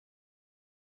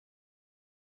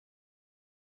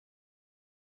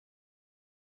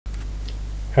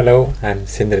Hello, I'm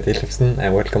Sindre Ditlevsen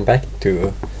and welcome back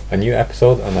to a new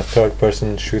episode on a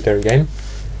third-person shooter game.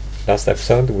 Last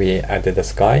episode we added a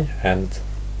sky and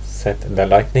set the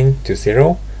lighting to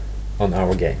 0 on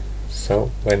our game.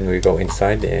 So when we go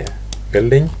inside the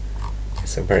building,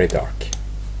 it's very dark.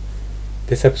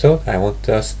 This episode I want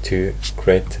us to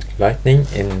create lighting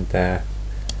in the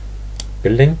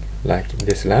building like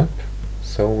this lamp.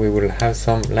 So we will have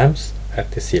some lamps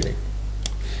at the ceiling.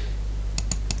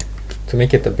 To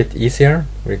make it a bit easier,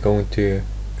 we're going to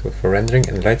go for rendering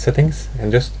and light settings and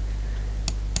just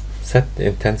set the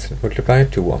intense multiplier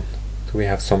to 1, so we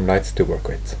have some lights to work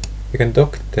with. You can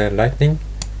dock the lighting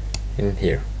in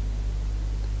here.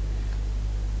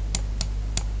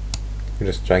 You're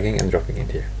just dragging and dropping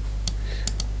it here.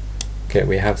 Okay,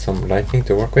 we have some lighting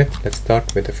to work with. Let's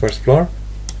start with the first floor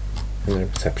and the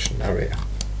reception area.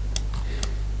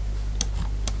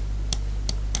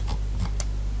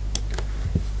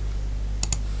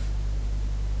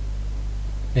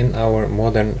 In our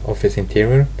modern office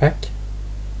interior pack,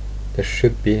 there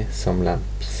should be some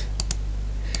lamps.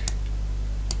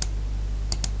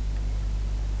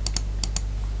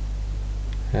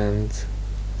 And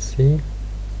see,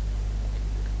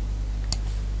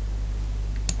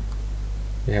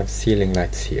 we have ceiling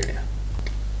lights here.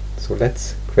 So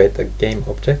let's create a game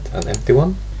object, an empty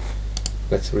one.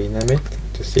 Let's rename it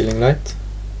to ceiling light.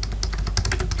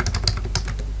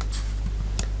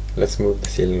 Let's move the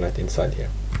ceiling light inside here.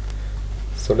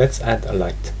 So let's add a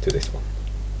light to this one.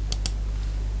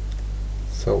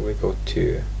 So we go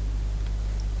to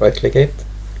right click it,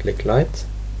 click light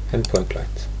and point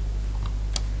light.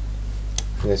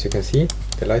 And as you can see,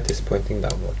 the light is pointing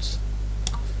downwards.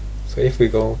 So if we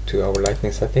go to our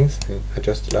lighting settings and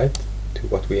adjust the light to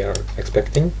what we are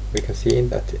expecting, we can see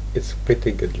that it's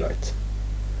pretty good light.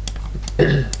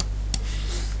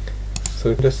 So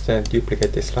we just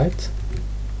duplicate this light.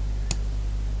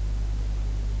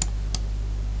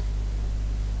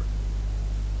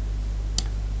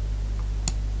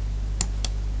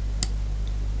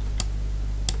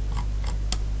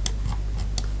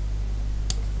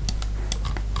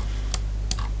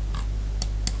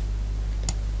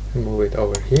 Move it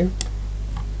over here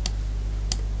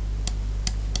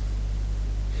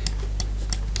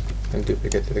and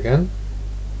duplicate it again,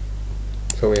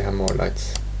 so we have more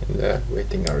lights in the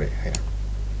waiting area here.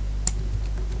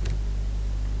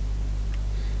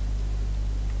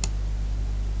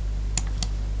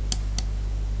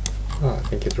 I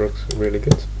think it works really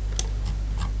good.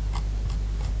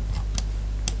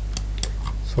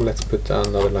 So let's put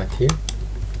another light here.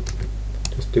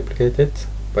 Just duplicate it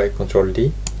by Ctrl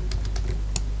D.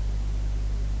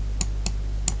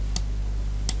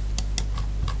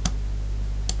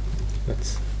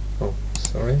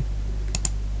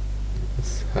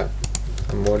 Let's have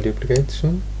a more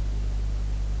duplication.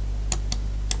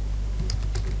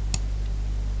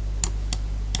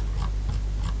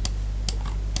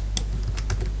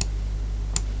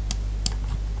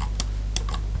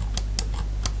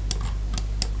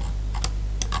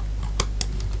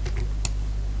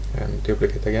 And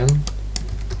duplicate again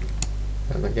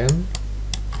and again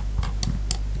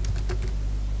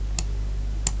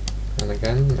and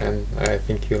again, and I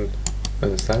think you'll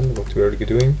understand what we're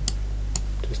doing.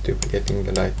 Just duplicating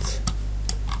the light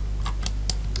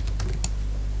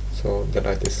so the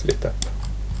light is lit up.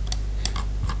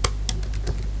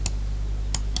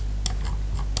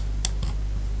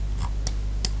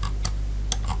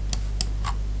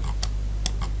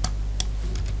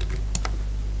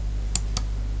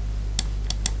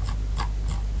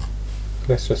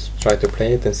 Let's just try to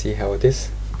play it and see how it is.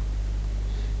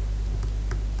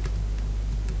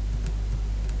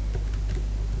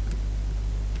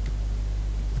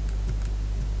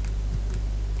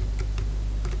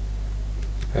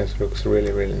 It looks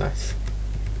really nice.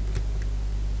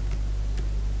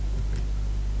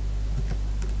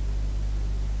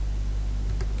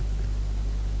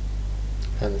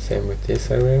 And the same with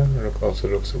this area, it also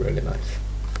looks really nice.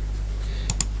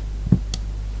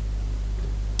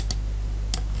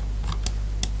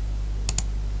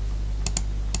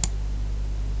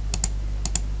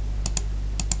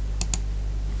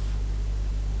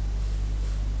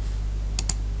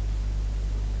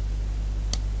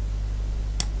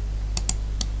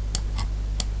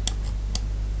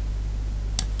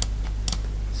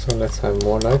 So let's have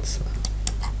more lights.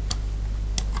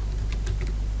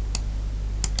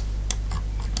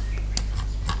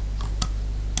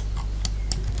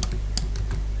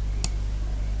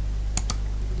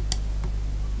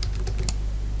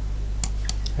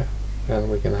 And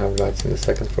we can have lights in the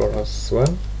second floor as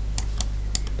well.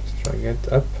 Just drag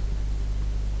it up.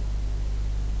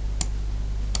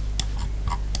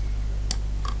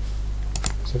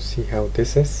 So see how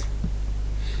this is.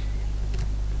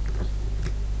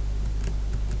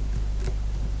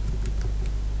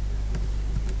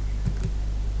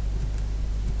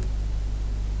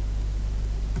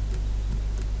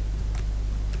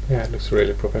 Yeah, it looks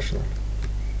really professional.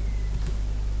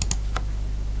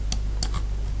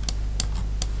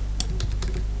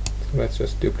 So let's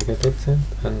just duplicate it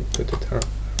and put it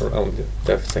around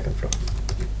the second floor.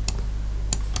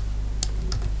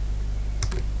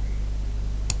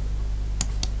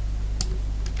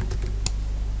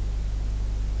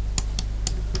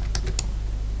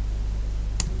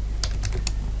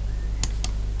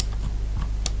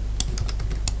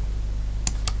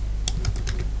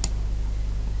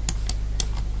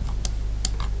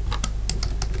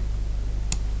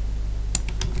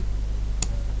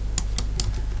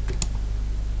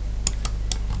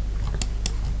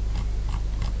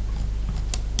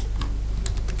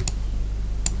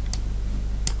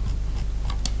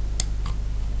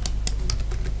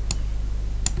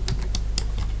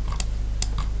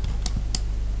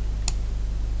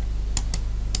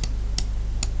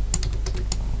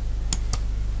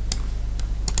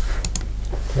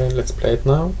 Okay, let's play it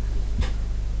now.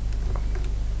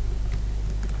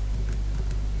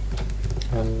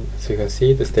 And as you can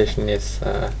see, the station is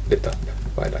lit up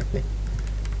by lightning.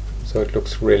 So it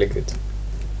looks really good.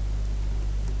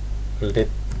 The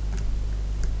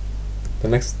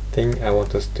next thing I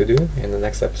want us to do in the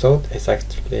next episode is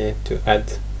actually to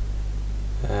add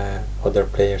other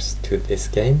players to this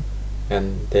game,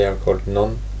 and they are called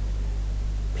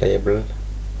non-playable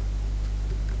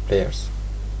players,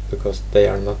 because they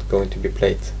are not going to be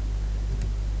played.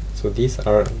 So these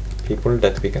are people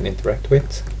that we can interact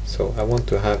with. So I want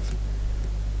to have,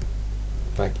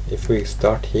 like, if we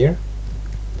start here,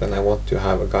 then I want to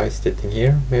have a guy sitting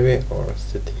here maybe, or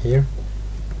sitting here,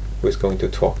 who is going to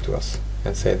talk to us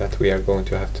and say that we are going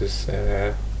to have to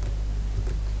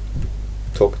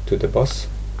talk to the boss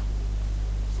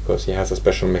because he has a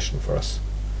special mission for us.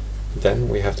 Then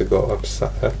we have to go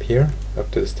up here,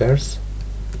 up to the stairs,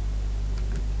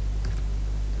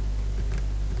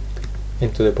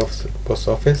 into the boss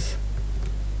office,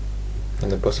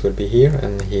 and the boss will be here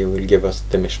and he will give us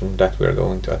the mission that we are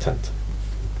going to attend.